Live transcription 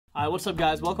Alright, what's up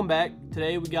guys? Welcome back.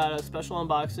 Today we got a special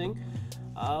unboxing.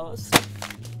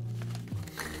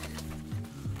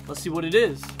 Let's see what it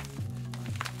is.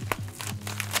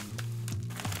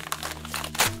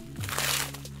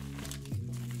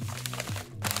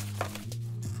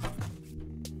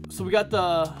 So we got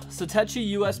the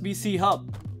Satechi USB-C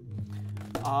hub.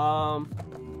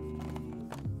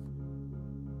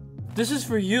 This is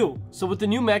for you. So with the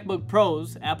new MacBook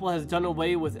Pros, Apple has done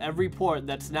away with every port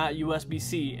that's not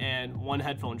USB-C and one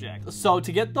headphone jack. So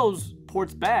to get those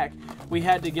ports back, we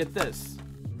had to get this,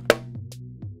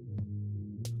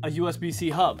 a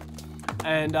USB-C hub.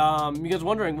 And you guys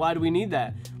wondering, why do we need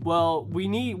that? Well,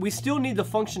 we still need the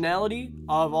functionality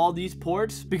of all these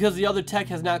ports because the other tech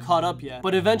has not caught up yet.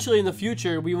 But eventually in the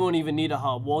future, we won't even need a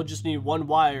hub. We'll just need one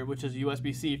wire, which is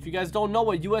USB-C. If you guys don't know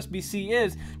what USB-C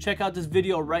is, check out this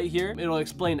video right here. It'll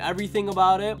explain everything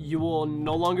about it. You will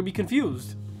no longer be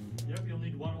confused. Yep, you'll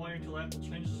need one wire until Apple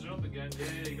changes it up again.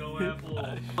 There you go,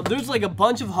 Apple. There's like a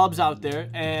bunch of hubs out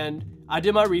there, and I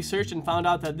did my research and found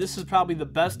out that this is probably the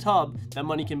best hub that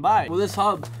money can buy. Well, this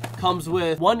hub comes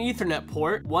with one Ethernet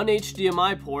port, one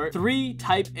HDMI port, 3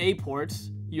 Type A ports,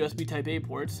 USB Type A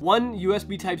ports, one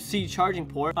USB Type C charging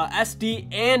port, SD,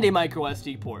 and a micro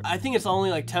SD port. I think it's only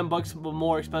like 10 bucks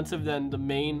more expensive than the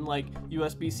main like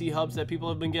USB-C hubs that people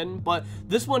have been getting, but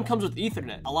this one comes with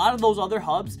Ethernet. A lot of those other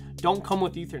hubs don't come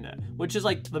with Ethernet, which is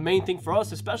like the main thing for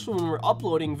us, especially when we're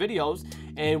uploading videos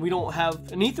and we don't have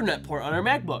an Ethernet port on our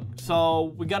MacBook.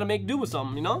 So we gotta make do with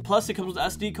something, you know? Plus it comes with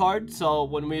SD card, so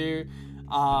when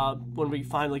we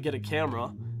finally get a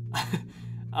camera,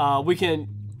 we can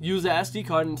use the SD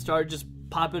card and start just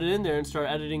popping it in there and start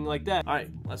editing like that. All right,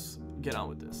 let's get on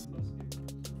with this.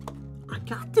 I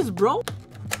got this, bro.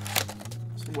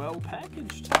 It's well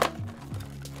packaged. Well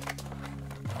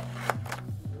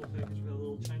packaged by a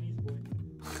little Chinese boy.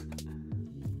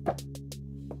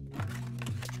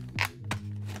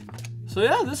 So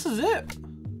yeah, this is it.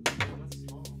 That's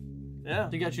small. Yeah,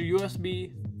 you got your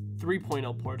USB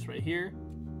 3.0 ports right here.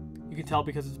 You can tell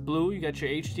because it's blue. You got your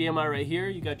HDMI right here.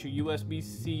 You got your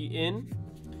USB-C in.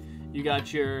 You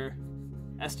got your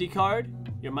SD card,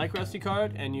 your micro SD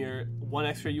card, and your one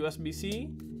extra USB-C,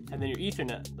 and then your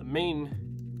Ethernet. The main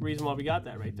reason why we got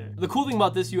that right there. The cool thing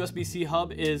about this USB-C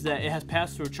hub is that it has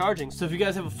pass-through charging. So if you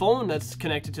guys have a phone that's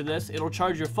connected to this, it'll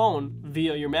charge your phone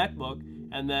via your MacBook,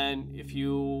 and then if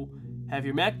you have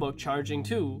your MacBook charging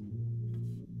too,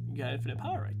 you got infinite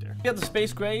power right there. You got the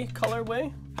space gray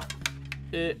colorway.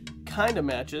 It kind of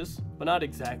matches, but not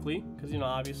exactly, because, you know,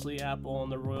 obviously Apple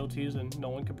and the royalties, and no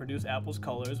one can produce Apple's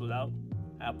colors without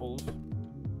Apple's.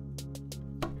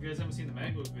 If you guys haven't seen the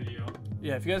MacBook video.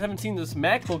 Yeah, if you guys haven't seen this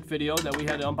MacBook video that we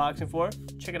had an unboxing for,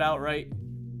 check it out right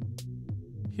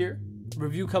here.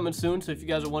 Review coming soon, so if you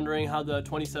guys are wondering how the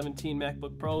 2017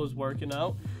 MacBook Pro is working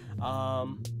out,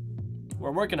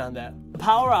 we're working on that. The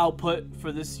power output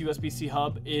for this USB-C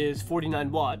hub is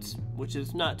 49 watts, which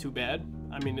is not too bad.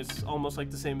 I mean, it's almost like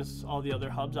the same as all the other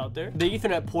hubs out there. The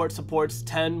Ethernet port supports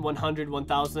 10, 100,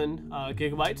 1000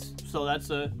 gigabytes, so that's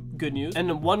good news.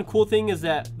 And one cool thing is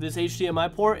that this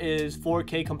HDMI port is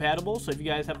 4K compatible, so if you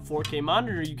guys have a 4K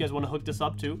monitor you guys want to hook this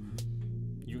up to,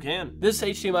 you can. This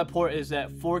HDMI port is at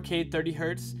 4K 30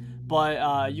 Hertz,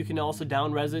 but you can also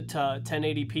down res it to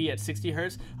 1080p at 60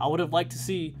 Hertz. I would have liked to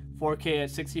see 4K at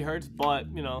 60 Hertz, but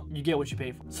you know, you get what you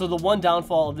pay for. So the one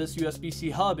downfall of this USB-C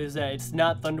hub is that it's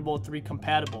not Thunderbolt 3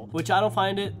 compatible, which I don't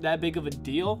find it that big of a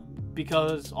deal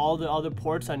because all the other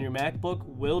ports on your MacBook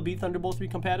will be Thunderbolt 3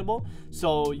 compatible.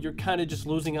 So you're kind of just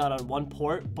losing out on one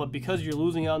port, but because you're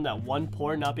losing out on that one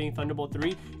port not being Thunderbolt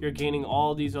 3, you're gaining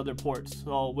all these other ports,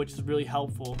 so which is really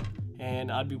helpful,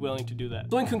 and I'd be willing to do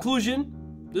that. So in conclusion,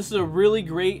 this is a really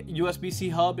great USB-C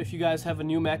hub if you guys have a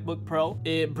new MacBook Pro.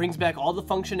 It brings back all the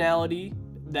functionality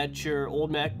that your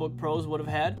old MacBook Pros would have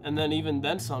had, and then even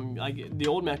then some. Like the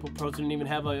old MacBook Pros didn't even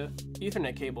have a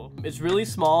Ethernet cable. It's really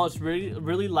small, it's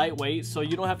really lightweight, so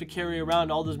you don't have to carry around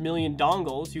all those million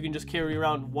dongles. You can just carry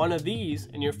around one of these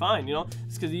and you're fine, you know?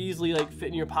 It's gonna easily like fit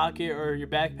in your pocket or your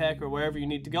backpack or wherever you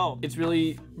need to go. It's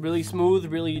really smooth,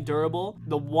 really durable.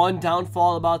 The one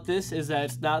downfall about this is that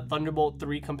it's not Thunderbolt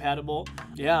 3 compatible.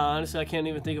 Yeah, honestly, I can't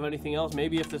even think of anything else.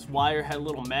 Maybe if this wire had a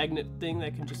little magnet thing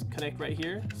that can just connect right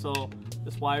here, so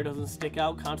this wire doesn't stick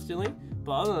out constantly.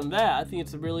 But other than that, I think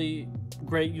it's a really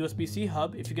great USB-C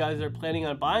hub. If you guys are planning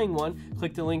on buying one,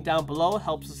 click the link down below. It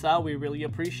helps us out. We really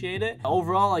appreciate it.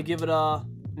 Overall, I give it a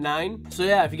 9. So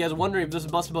yeah, if you guys are wondering if this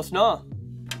is Busta-Bust, no,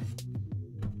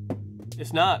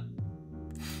 it's not.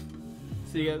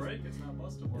 See you guys. It's not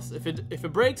Busta-Bust. If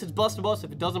it breaks, it's Busta-Bust.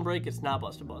 If it doesn't break, it's not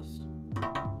Busta-Bust.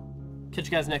 Catch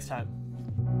you guys next time.